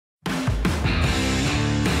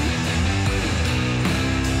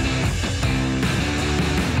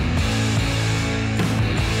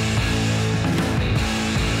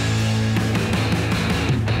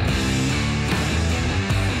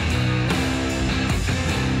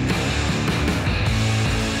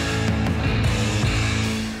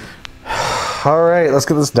All right, let's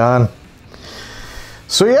get this done.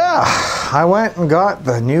 So yeah, I went and got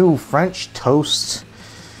the new French toast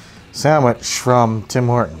sandwich from Tim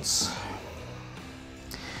Hortons.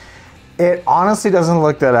 It honestly doesn't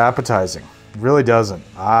look that appetizing. It really doesn't.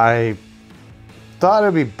 I thought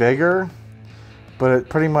it'd be bigger, but it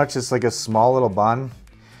pretty much is like a small little bun.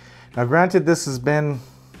 Now granted, this has been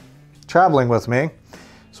traveling with me,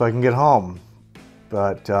 so I can get home.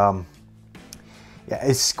 But yeah,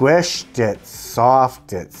 it's squished, it's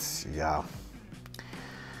soft, yeah.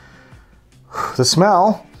 The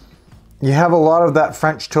smell, you have a lot of that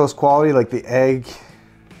French toast quality, like the egg,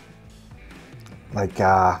 like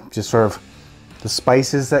just sort of the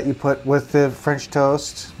spices that you put with the French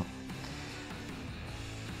toast.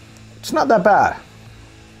 It's not that bad.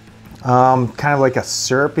 Kind of like a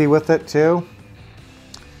syrupy with it too.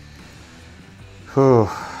 Whew.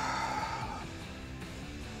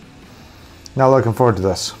 Not looking forward to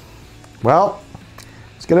this. Well,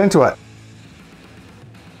 let's get into it.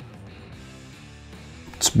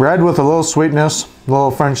 It's bread with a little sweetness, a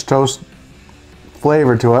little French toast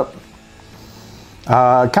flavor to it.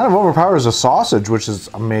 It kind of overpowers the sausage, which is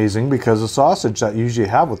amazing because the sausage that you usually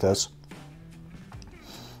have with this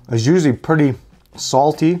is usually pretty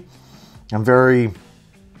salty and very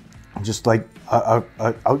just like a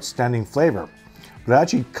outstanding flavor. But it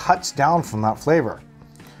actually cuts down from that flavor.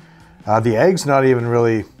 The egg's not even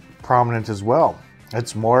really prominent as well.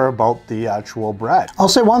 It's more about the actual bread. I'll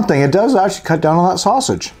say one thing, it does actually cut down on that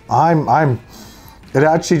sausage. It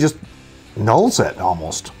actually just nulls it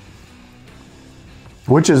almost.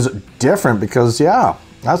 Which is different because yeah,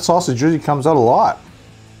 that sausage usually comes out a lot.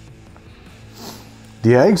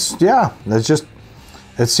 The eggs, yeah,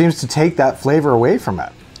 it seems to take that flavor away from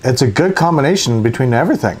it. It's a good combination between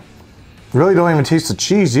everything. Really don't even taste the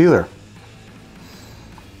cheese either.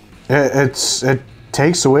 It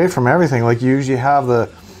takes away from everything. Like you usually have the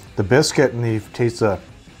biscuit and you taste the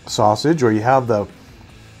sausage, or you have the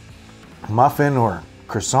muffin or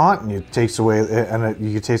croissant and you taste away and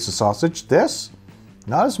you taste the sausage. This,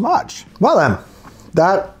 not as much. Well then,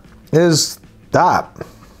 that is that.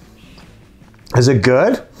 Is it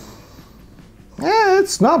good? Yeah,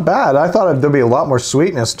 it's not bad. I thought there'd be a lot more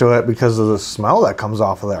sweetness to it because of the smell that comes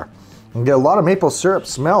off of there. You can get a lot of maple syrup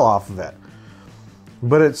smell off of it,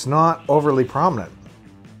 but it's not overly prominent.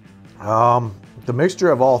 The mixture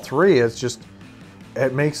of all three,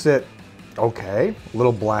 it makes it okay, a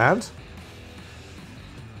little bland.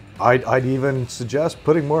 I'd even suggest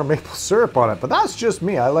putting more maple syrup on it, but that's just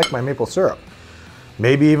me. I like my maple syrup.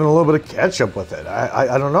 Maybe even a little bit of ketchup with it.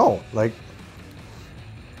 I don't know. Like,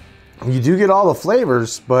 you do get all the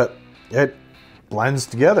flavors, but it blends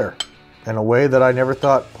together in a way that I never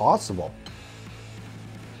thought possible.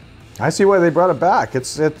 I see why they brought it back.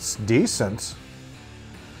 It's decent.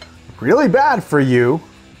 Really bad for you.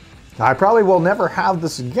 I probably will never have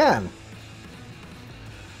this again.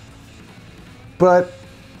 But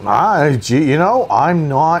you know, I'm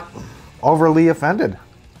not overly offended.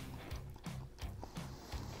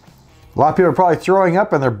 A lot of people are probably throwing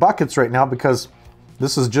up in their buckets right now because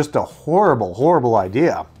this is just a horrible, horrible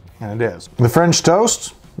idea. And it is. The French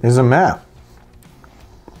toast is a meh.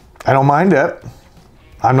 I don't mind it.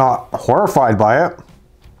 I'm not horrified by it.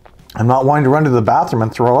 I'm not wanting to run to the bathroom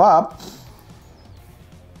and throw up.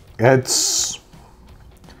 It's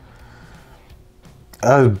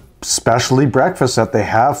a specialty breakfast that they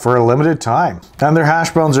have for a limited time. And their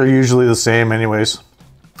hash browns are usually the same anyways.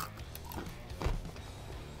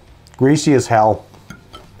 Greasy as hell.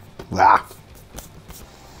 Ah.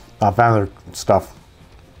 Not a fan of their stuff.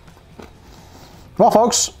 Well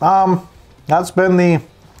folks, that's been the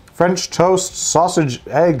French toast sausage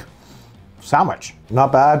egg sandwich.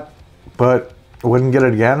 Not bad, but I wouldn't get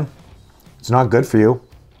it again. It's not good for you.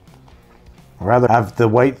 I'd rather have the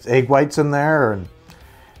egg whites in there and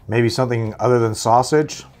maybe something other than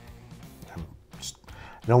sausage.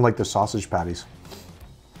 I don't like the sausage patties.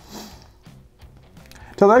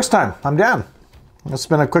 Till next time, I'm Dan. It's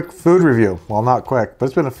been a quick food review. Well, not quick, but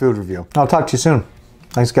it's been a food review. I'll talk to you soon.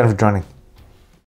 Thanks again for joining.